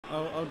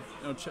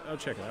I'll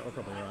check it out. We're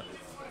probably right.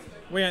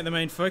 We ain't the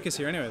main focus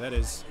here anyway. That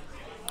is.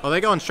 Oh,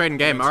 they're going straight in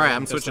game. All right,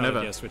 I'm switching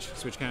over. Yeah,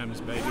 switch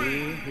cams,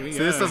 baby. Here we go.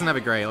 So this doesn't have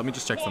a gray. Let me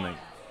just check something.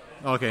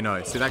 Okay,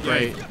 no. See that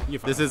gray?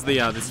 This is the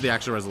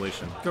actual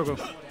resolution. Cool.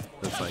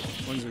 It's like.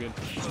 Ones are good.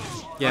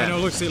 Yeah. No,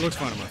 it looks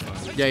fine on my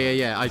phone.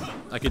 Yeah.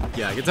 I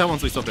could tell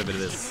once we stopped a bit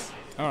of this.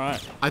 All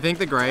right. I think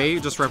the gray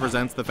just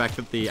represents the fact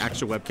that the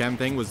actual webcam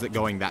thing was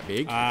going that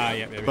big.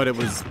 Yeah. But it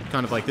was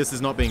kind of like this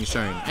is not being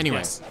shown. Anyway.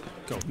 Yes.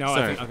 Cool. No,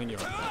 so, I think you're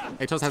right.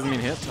 Aetos hasn't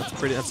been hit. That's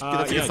a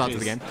good start to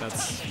the game.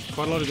 That's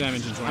quite a lot of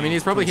damage in 20. I mean,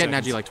 he's probably hit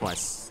Nadgey like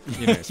twice.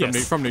 You know,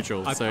 from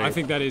neutral. I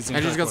think that is.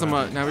 Nadgey's got some.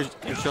 Now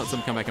we've shot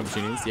some comeback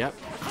opportunities. Yep.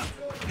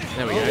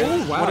 There we go.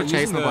 Oh, wow. What a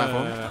chase on the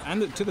platform.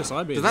 And to the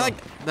side B. Does that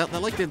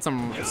that did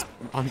some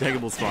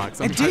untakeable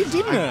sparks? It did,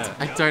 didn't it?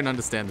 I don't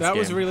understand this That game.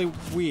 was really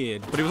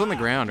weird. But he was on the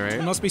ground, right?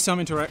 There must be some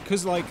interact,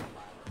 because like,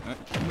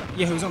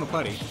 yeah, he was on the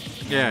platty.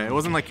 Yeah, it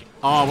wasn't like,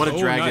 oh, what a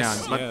drag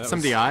nice. down. Yeah,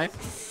 some DI.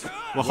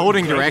 We're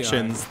holding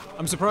directions.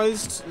 I'm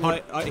surprised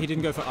like, he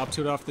didn't go for up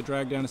tilt after the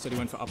drag down. Instead, he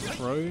went for up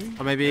throw.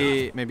 Or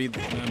maybe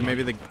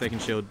they can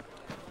shield.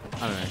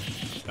 I don't know.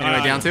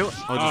 Anyway, down tilt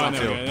or just up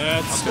tilt?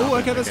 Oh,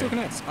 okay, that still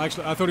connects.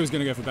 Actually, I thought he was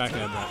going to go for back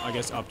air, but I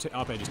guess up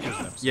air just kills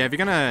them. Yeah,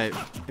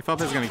 if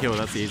up air's going to kill,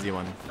 that's the easy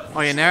one.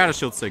 Oh yeah, now out of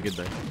shield's so good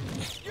though.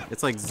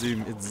 It's like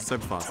zoom, it's so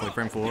fast, like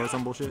frame 4 or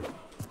some bullshit.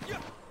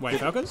 Wait,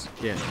 Falcos?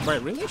 Yeah.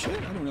 Wait, really? Shit, I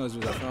didn't realize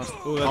it was that fast.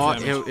 Oh,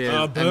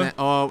 that's damage.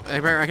 I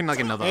reckon like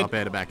another up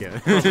air to back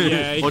air.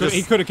 Yeah,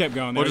 he could have kept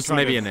going there. Or just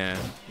maybe an air.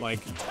 Like,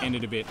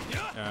 ended a bit.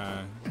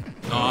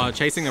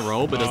 Chasing a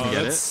roll but doesn't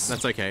get it.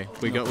 That's okay.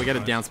 We get a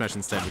down smash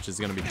instead, which is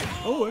gonna be.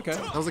 Oh, okay.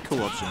 That was a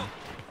cool option.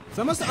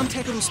 So I must have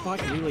untakeable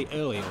Spike really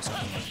early or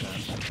something like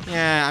that.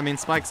 Yeah, I mean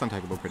Spike's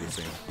untakeable pretty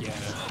soon. Yeah.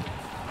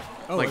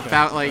 Oh, like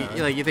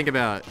okay. like you think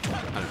about.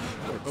 I don't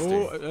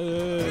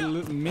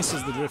know.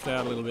 Misses the drift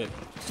out a little bit,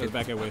 so the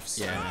back air whiffs.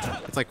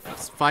 Yeah. It's like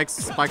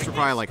spikes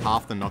require like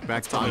half the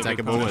knockbacks to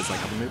untakeable as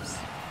like other moves.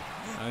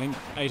 I think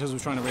Aetos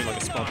was trying to read like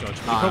a spot dodge.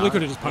 He probably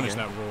could have just punished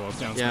that raw.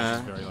 Down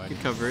yeah, very late.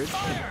 Good coverage.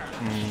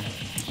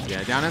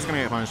 Yeah, down air's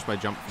gonna get punished by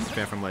jump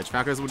fair from ledge.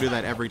 Falcos will do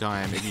that every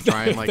time if you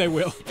try and like. They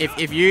will.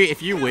 If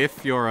you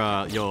whiff your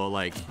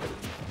like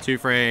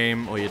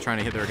 2-frame or you're trying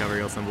to hit the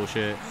recovery or some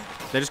bullshit,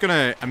 they're just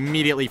gonna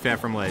immediately fair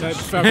from ledge.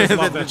 They'll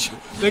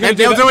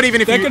do it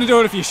even if they're gonna do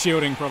it if you're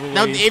shielding probably.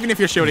 Even if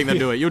you're shielding, they'll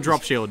do it. You'll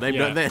drop shield.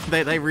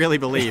 They really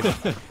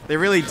believe. They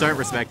really don't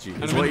respect you.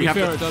 And when you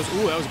fair, it does.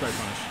 Ooh, that was a great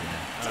punish.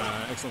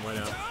 Excellent way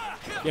out.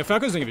 Yeah,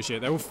 Falcos don't give a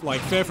shit. They will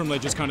like fair from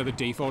ledge is kind of the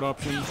default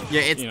option.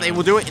 Yeah, they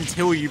will do it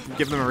until you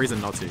give them a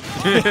reason not to.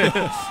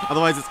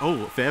 Otherwise, it's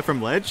fair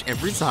from ledge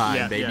every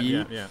time,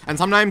 baby. Yeah. And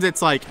sometimes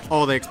it's like,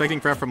 they're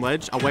expecting fair from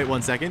ledge. I'll wait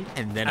 1 second,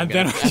 and then I'm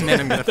gonna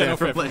fair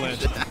from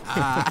ledge.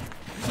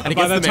 And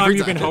by that time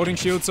you've been holding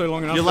shield so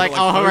long enough, you're like,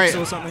 oh right,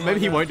 maybe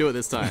he won't do it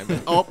this time.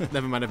 Oh,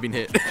 never mind, I've been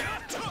hit.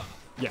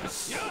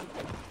 Yes.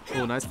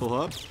 Oh, nice full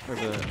hop.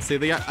 See,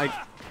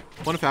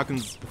 one of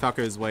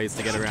Falco's ways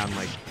to get around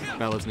like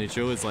Byleth's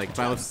neutral is like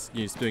Byleth's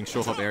doing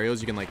short hop aerials.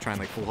 You can like try and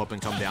like full hop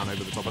and come down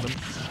over the top of them.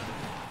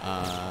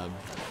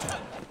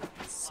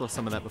 Saw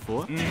some of that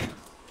before.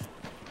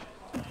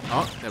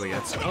 Oh, there we go.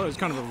 Oh, it was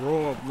kind of a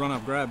raw run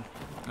up grab.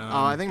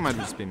 I think it might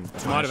have just been.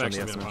 Might have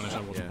actually been a punish.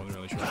 I wasn't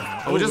really sure.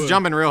 We're just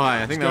jumping real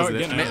high. I think that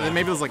was it.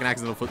 Maybe it was like an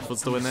accidental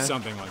footstool in there.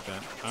 Something like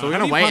that. So we're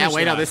gonna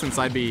wait out this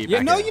inside B.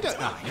 Yeah, no, you don't.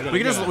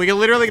 We can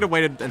literally get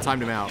waited and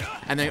timed him out,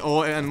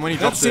 and when he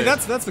drops it.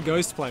 That's the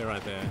ghost play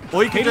right there.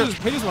 Or you can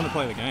he just want to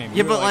play the game.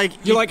 Yeah, but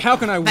like you're like, how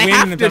can I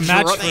win the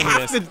match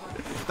from this?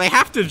 They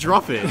have to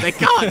drop it. They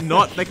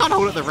can't They can't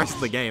hold it the rest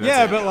of the game.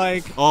 Yeah, but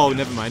like. Oh,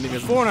 never mind.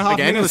 4.5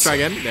 again, minutes. Let's try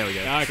again. There we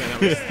go. Okay,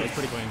 that was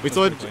pretty clean. We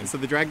saw it. So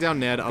the drag down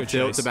Ned up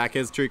tilt to back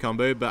his true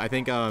combo, but I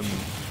think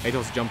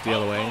Aetos jumped the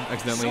other way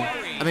accidentally.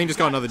 I think he just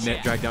got another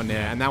net drag down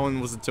Nair, and that one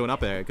was to an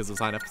up air because it was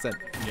high enough %.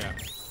 Yeah.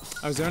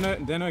 Oh, is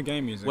there no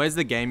game music? Where's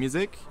the game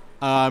music?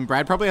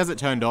 Brad probably has it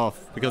turned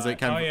off because it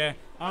can. Oh yeah.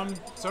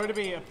 Sorry to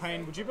be a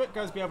pain. Would you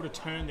guys be able to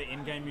turn the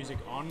in-game music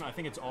on? I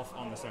think it's off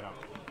on the setup.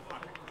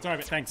 Sorry,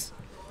 but thanks.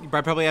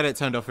 Brad probably had it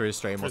turned off for his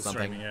stream or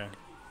something. Streaming, yeah.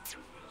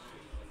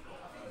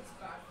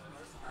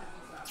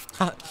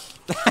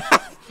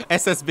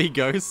 SSB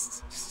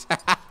ghosts.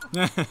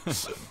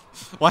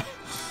 What?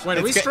 Wait,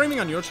 are we streaming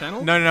on your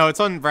channel? No,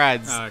 it's on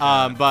Brad's.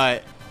 Oh, okay.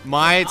 But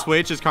my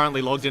Twitch is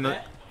currently logged in.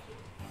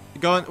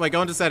 Go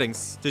into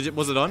settings.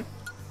 Was it on?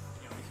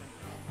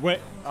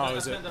 Wait. Oh,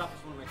 is it?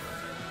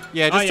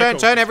 Yeah, just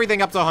turn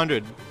everything up to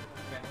 100.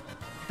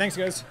 Thanks,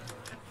 guys.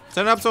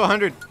 Turn it up to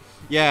 100.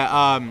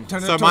 Yeah.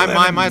 So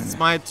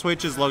my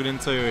Twitch is logged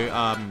into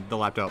the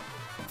laptop.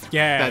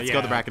 Yeah. That's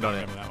got the bracket on it.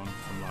 I remember that one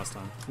from last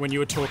time. When you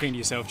were talking to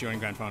yourself during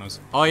grand finals.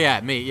 Oh yeah,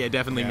 me. Yeah,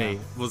 definitely me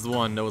was the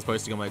one that was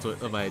posting on my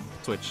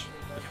Twitch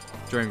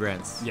during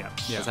grands. Yeah.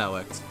 That's how it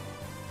worked.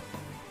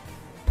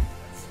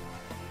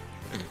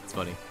 It's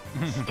funny.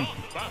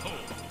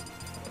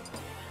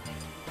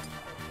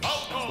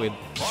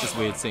 It's just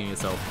weird seeing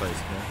yourself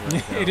post.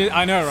 It is.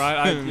 I know,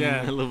 right?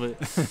 Yeah. A little bit.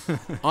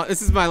 Oh,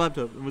 this is my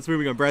laptop. What's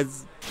moving on?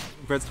 Brad's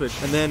Twitch,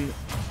 and then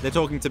They're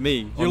talking to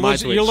me You're on my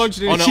lodged- Twitch. you're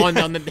lodged in-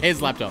 on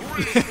his laptop.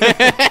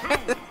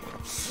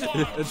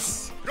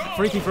 It's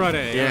Freaky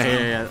Friday.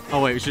 Yeah.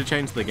 Oh wait, we should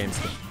change the game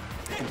skin.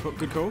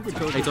 Good call.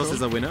 Aetos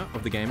is a winner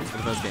of the game for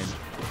the first game.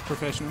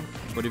 Professional.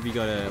 What have you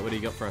got? What do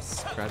you got for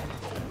us, Brad?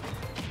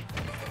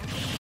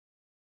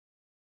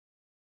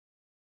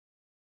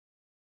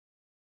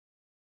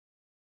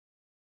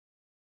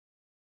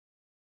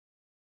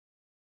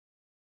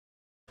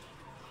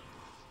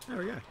 There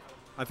we go.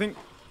 I think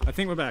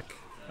we're back.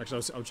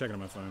 Actually, I was checking on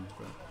my phone.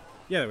 But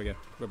yeah, there we go.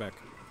 We're back.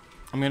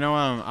 I'm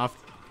gonna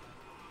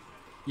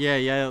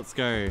Yeah, let's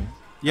go.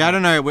 Yeah, I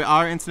don't know.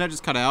 Our internet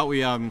just cut out.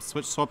 We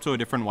swapped to a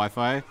different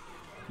Wi-Fi,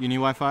 Uni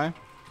Wi-Fi.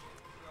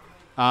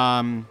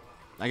 I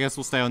guess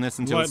we'll stay on this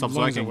until it stops as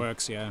long as working. it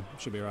works, yeah,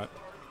 should be right.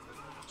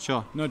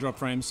 Sure. No drop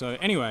frames. So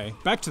anyway,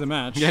 back to the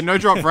match. Yeah, no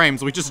drop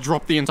frames. We just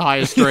dropped the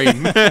entire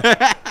stream.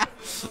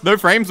 No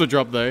frames were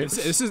dropped though.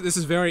 This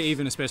is very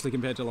even, especially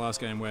compared to the last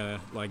game where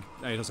like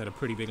Aetos had a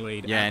pretty big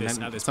lead. Yeah,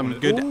 at this some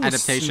point. good Ooh,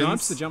 adaptations.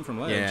 Snipes the jump from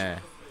ledge. Yeah.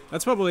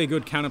 That's probably a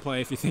good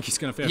counterplay if you think he's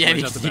going to fair Yeah,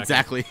 flash out the back.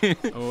 exactly.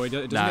 Oh, it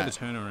doesn't get the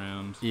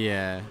turnaround.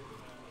 Yeah.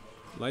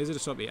 Laser to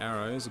stop the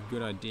arrow is a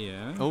good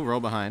idea. Oh, roll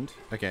behind.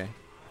 Okay.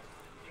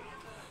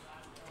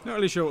 Not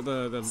really sure what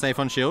the Safe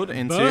on shield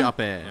into Burn? up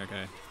air. Yeah,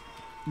 okay.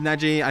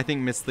 Nadgey, I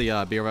think, missed the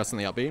BRS on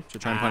the up B to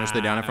try and punish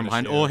the downer from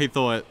behind, or he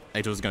thought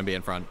Aetos was going to be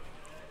in front.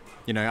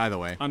 You know, either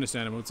way.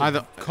 Understandable. It's Either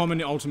a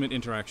common ultimate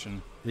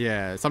interaction.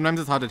 Yeah, sometimes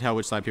it's hard to tell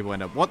which side people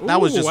end up. What? That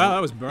was just. Wow,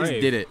 that was He brave.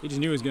 just did it. He just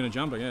knew he was going to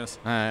jump, I guess.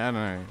 I don't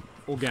know.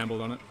 Or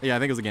gambled on it. Yeah, I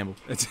think it was a gamble.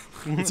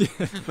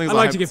 I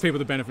like to give people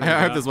the benefit of the I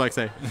hope doubt. this works,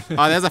 eh?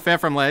 Oh, there's a fair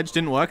from ledge.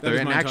 Didn't work, though. is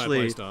And my entire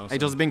actually, playstyle, so.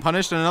 Aetos is being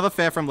punished, and another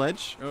fair from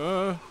ledge.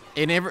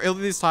 In all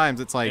these times,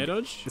 it's like, Air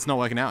dodge? it's not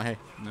working out, hey.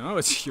 No, you're right.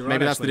 Maybe that's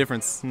the actually.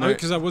 difference. No.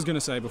 Because I was going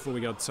to say before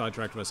we got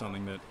sidetracked by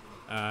something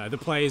that the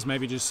players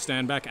maybe just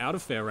stand back out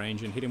of fair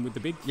range and hit him with the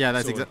big Yeah,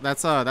 that's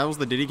sword. that was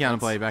the Diddy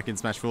counterplay back in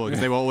Smash 4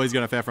 because they were always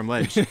going to fair from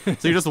ledge.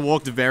 So you just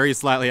walked very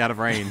slightly out of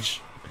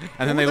range.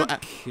 And then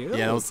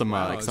yeah, that was some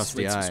like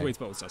Susty Eye. Sweet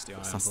spot with Susty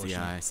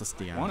Eye.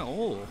 Susty Eye.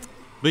 1-all.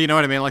 But you know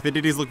what I mean? Like the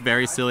Diddies look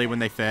very silly when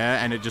they fair,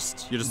 and you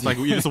just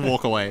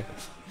walk away,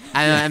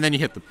 and then you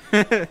hit them.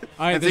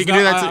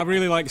 I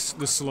really like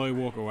the slow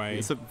walk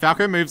away. So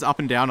Falco moves up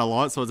and down a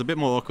lot, so it's a bit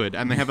more awkward,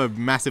 and they have a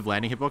massive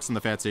landing hitbox in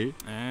the fair too.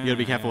 You gotta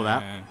be careful of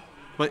that.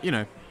 But you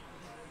know,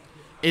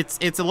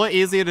 it's a lot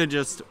easier to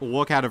just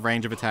walk out of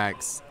range of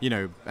attacks, you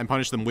know, and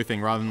punish them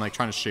whiffing rather than like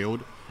trying to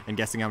shield and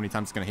guessing how many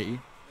times it's gonna hit you.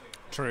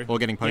 True. Or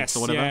getting poked or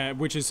whatever. Yeah,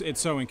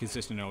 it's so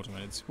inconsistent in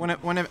Ultimate. It's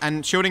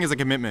and shielding is a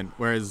commitment,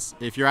 whereas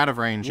if you're out of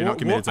range, you're not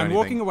committed to anything. And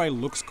walking away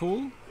looks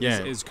cool. Yeah.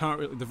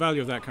 The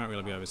value of that can't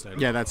really be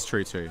overstated. Yeah, that's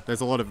true too.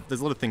 There's a lot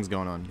of things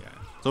going on. Yeah.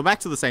 So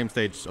back to the same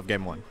stage of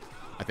game 1,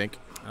 I think.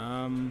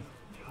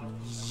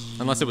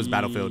 Unless it was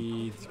Battlefield.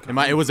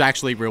 It was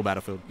actually real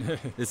Battlefield.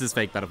 This is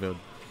fake Battlefield.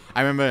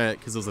 I remember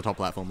because it was a top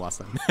platform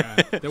last time.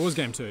 There was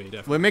game 2,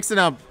 definitely. We're mixing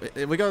up.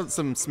 We got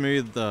some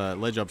smooth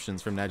ledge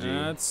options from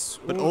Nadgey.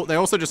 But they're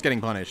also just getting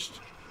punished.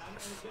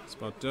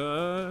 Spot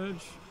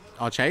dodge.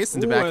 I'll chase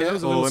into back air.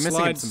 Oh, We're missing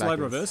some slide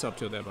reverse up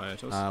to it there by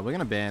Aetos. We're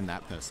gonna ban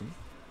that person.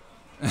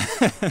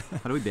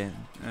 How do we ban?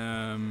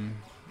 I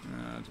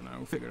don't know.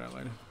 We'll figure it out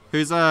later.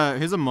 Who's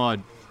a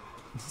mod?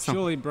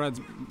 Surely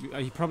Brad's.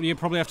 You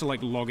probably have to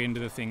like log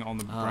into the thing on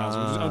the browser.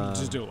 I'll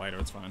just do it later.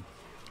 It's fine.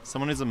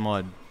 Someone who's a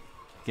mod.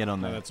 Get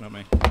on there. No, that's not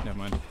me. Never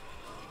mind.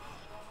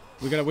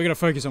 We gotta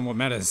focus on what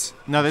matters.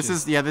 No, this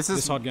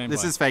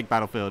is fake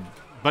Battlefield,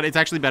 but it's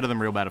actually better than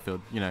real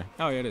Battlefield. You know.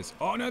 Oh yeah, it is.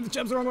 Oh no, the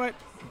jab's the wrong way.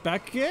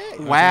 Back yeah.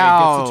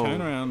 Wow. Okay, gets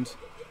the turnaround.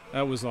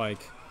 That was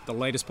like the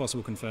latest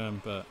possible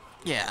confirm, but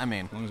yeah, I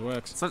mean, as long as it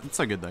works. It's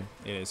so good though.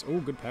 It is.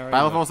 Oh, good parry.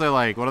 Byleth also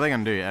like, what are they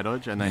gonna do? Air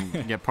dodge and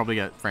then probably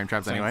get frame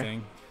traps Same anyway.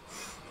 Thing.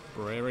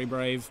 Very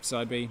brave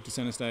side B to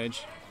center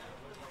stage.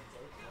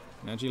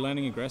 Nadgey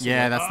landing aggressive.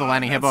 Yeah, that's the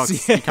landing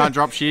hitbox. Yeah. You can't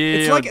drop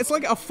shield. It's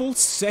like a full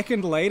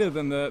second later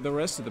than the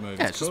rest of the move.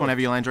 Yeah, it's cool. just whenever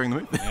you land during the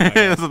move.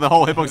 Yeah, So the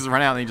whole hitbox is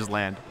run out and you just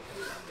land.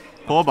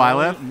 Poor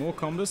Byleth. More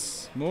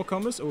combos.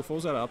 Oh,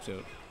 falls out of up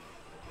tilt.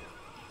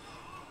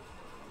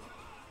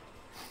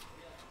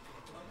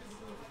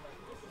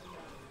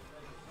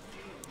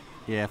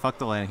 Yeah, fuck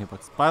the landing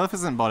hitbox. Byleth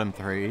isn't bottom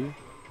 3.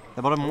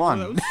 They're bottom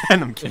 1.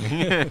 And I'm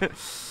kidding.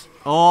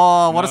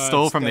 Oh, what a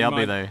stall from the up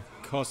B though.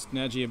 Cost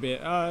Nadgey a bit.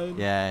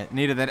 Yeah,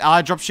 needed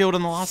that. Drop shield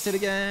on the last hit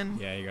again.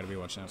 Yeah, you gotta be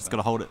watching out. Just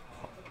gotta hold it.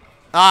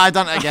 I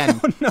done it again.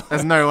 Oh, no.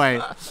 There's no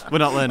way. We're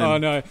not learning. Oh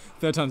no,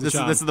 third time's the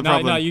charm. This is the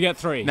problem. No, you get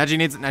 3. Nadgey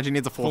needs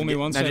a fourth. Fool me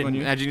once, shame on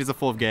you. Nadgey needs a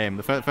fourth game.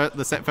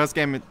 The first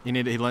game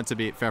he learned to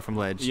be fair from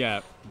ledge. Yeah.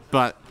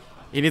 But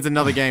he needs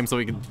another game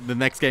so the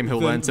next game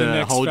he'll learn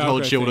to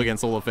hold shield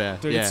against all of fair.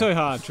 Dude, it's so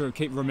hard to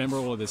remember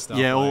all of this stuff.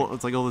 Yeah,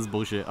 it's like all this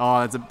bullshit.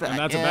 Oh, it's a back. And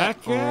that's a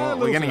back. Yeah,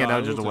 we're gonna get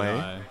edged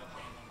away.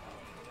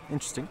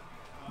 Interesting.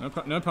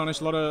 No punish.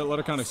 A lot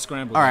of kind of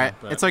scramble. All right,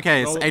 it's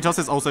okay. Aetos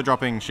is also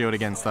dropping shield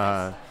against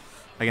the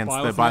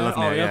Byleth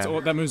now. Yeah,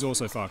 that move's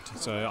also fucked.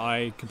 So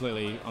I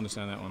completely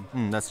understand that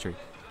one. That's true.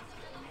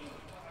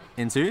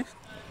 Into?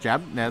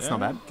 Jab? Nah, that's not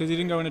bad. Because he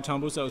didn't go into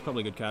tumble, so it was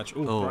probably a good catch.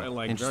 Ooh, like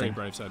very interesting.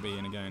 brave side B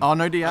in again. Oh,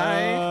 no DI.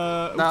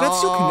 That's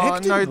still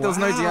connected? No, there was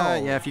no Wow.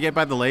 DI. Yeah, if you get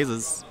by the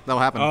lasers,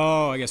 that'll happen.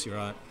 Oh, I guess you're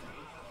right.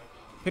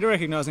 Peter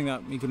recognizing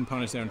that he couldn't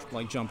punish there and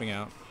like jumping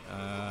out.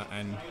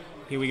 And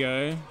here we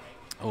go.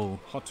 Oh.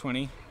 Hot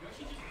 20.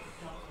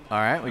 All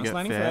right, we Nice get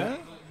landing fair.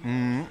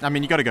 I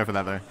mean, you got to go for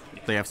that, though.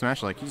 The F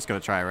smash, like, you just got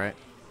to try, right?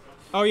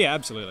 Oh, yeah,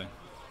 absolutely.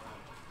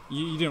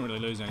 You didn't really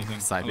lose anything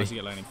Side unless B.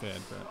 you get landing fed.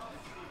 But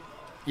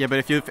Yeah, but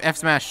if you F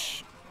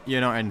smash,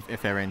 you're not in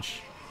fair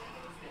range.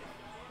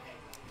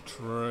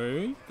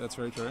 true. That's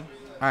very true. All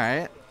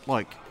right,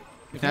 look.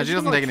 If Now she Nadgey doesn't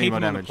can, take like, any keep more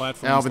him on the damage.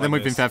 platforms Oh, but then like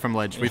we've been this. fed from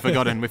ledge. We've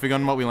forgotten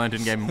what we learned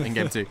in game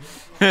 2.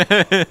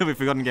 We've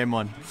forgotten game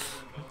 1.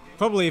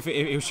 Probably if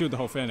he'll shoot the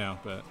whole fair now,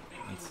 but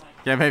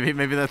Yeah,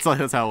 maybe that's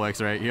how it works,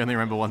 right? You only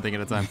remember one thing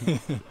at a time.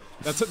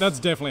 that's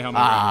definitely how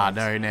my brain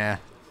works. No, nah.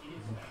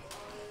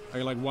 I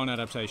got like one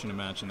adaptation a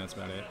match, and that's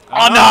about it.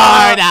 Oh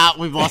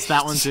no, we've lost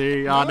that one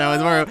too. Oh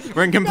no,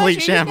 we're in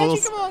complete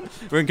shambles.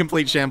 We're in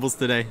complete shambles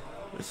today.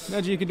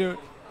 Nadgey, you can do it.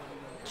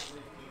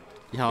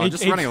 Yeah, I'm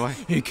just running away.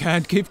 He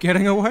can't keep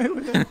getting away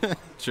with it.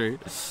 True.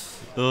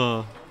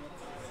 Oh.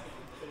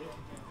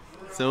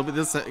 So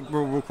this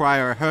will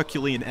require a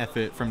Herculean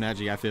effort from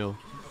Nadgey, I feel.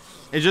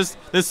 It's just,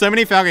 there's so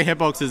many Falco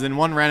hitboxes and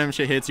one random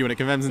shit hits you and it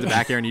confirms into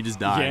back air and you just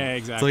die. Yeah,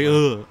 exactly. It's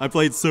like, ugh, I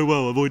played so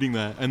well avoiding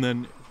that. And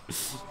then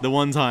the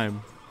one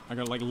time. I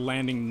got like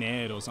landing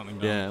Ned or something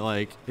done. Yeah,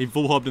 like, he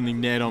full hopped and he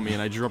nared on me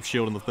and I dropped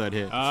shield on the third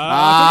hit. I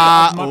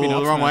thought it might be an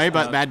up the wrong smash, way,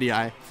 but but bad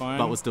DI. fine.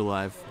 But we're still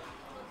alive.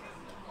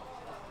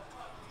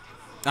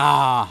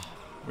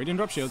 We didn't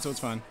drop shield, so it's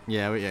fine.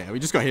 Yeah, we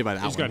just got hit by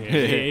that Just one. got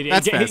hit.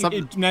 That's fair.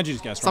 Nadgey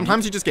just guessed wrong.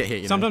 Sometimes you just get hit,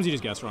 you know? Sometimes you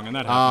just guess wrong, and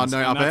that Oh, happens. no,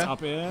 and up that's air?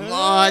 Up air.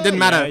 Oh, it didn't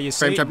matter. Yeah, you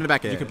Frame see? trapped in the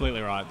back air. You're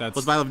completely right.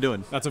 What's Byleth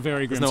doing? That's a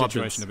very grim no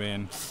situation options. to be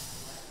in.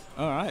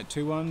 All right,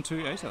 2-1 to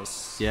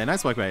Aetos. Yeah,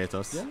 nice work by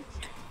Aetos. Yeah.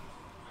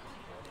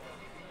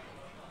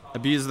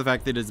 Abuse the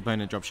fact that his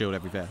opponent drops shield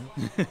every fair.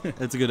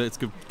 It's a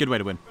good way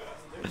to win.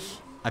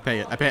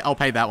 I'll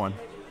pay that one.